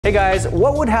Hey guys,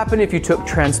 what would happen if you took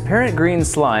transparent green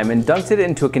slime and dunked it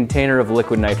into a container of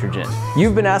liquid nitrogen?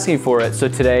 You've been asking for it, so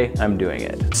today I'm doing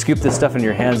it. Scoop this stuff in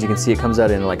your hands, you can see it comes out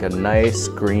in like a nice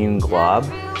green glob.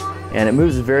 And it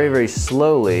moves very, very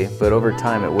slowly, but over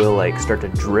time it will like start to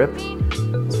drip.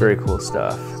 It's very cool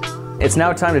stuff. It's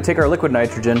now time to take our liquid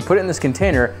nitrogen, put it in this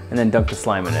container, and then dunk the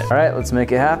slime in it. All right, let's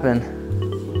make it happen.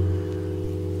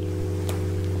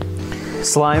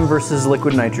 Slime versus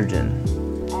liquid nitrogen.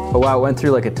 Oh wow, it went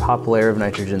through like a top layer of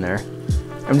nitrogen there.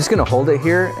 I'm just gonna hold it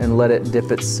here and let it dip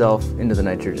itself into the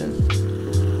nitrogen.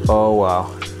 Oh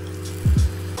wow.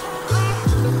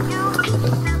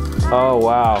 Oh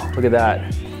wow, look at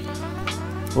that.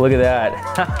 Look at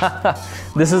that.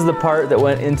 This is the part that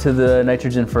went into the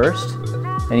nitrogen first.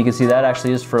 And you can see that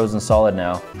actually is frozen solid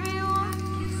now.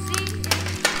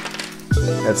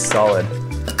 That's solid.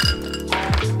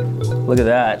 Look at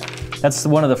that. That's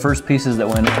one of the first pieces that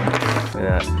went in. Look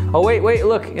at that. Oh wait,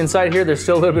 look, inside here there's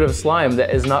still a little bit of slime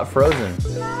that is not frozen.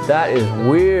 That is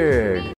weird.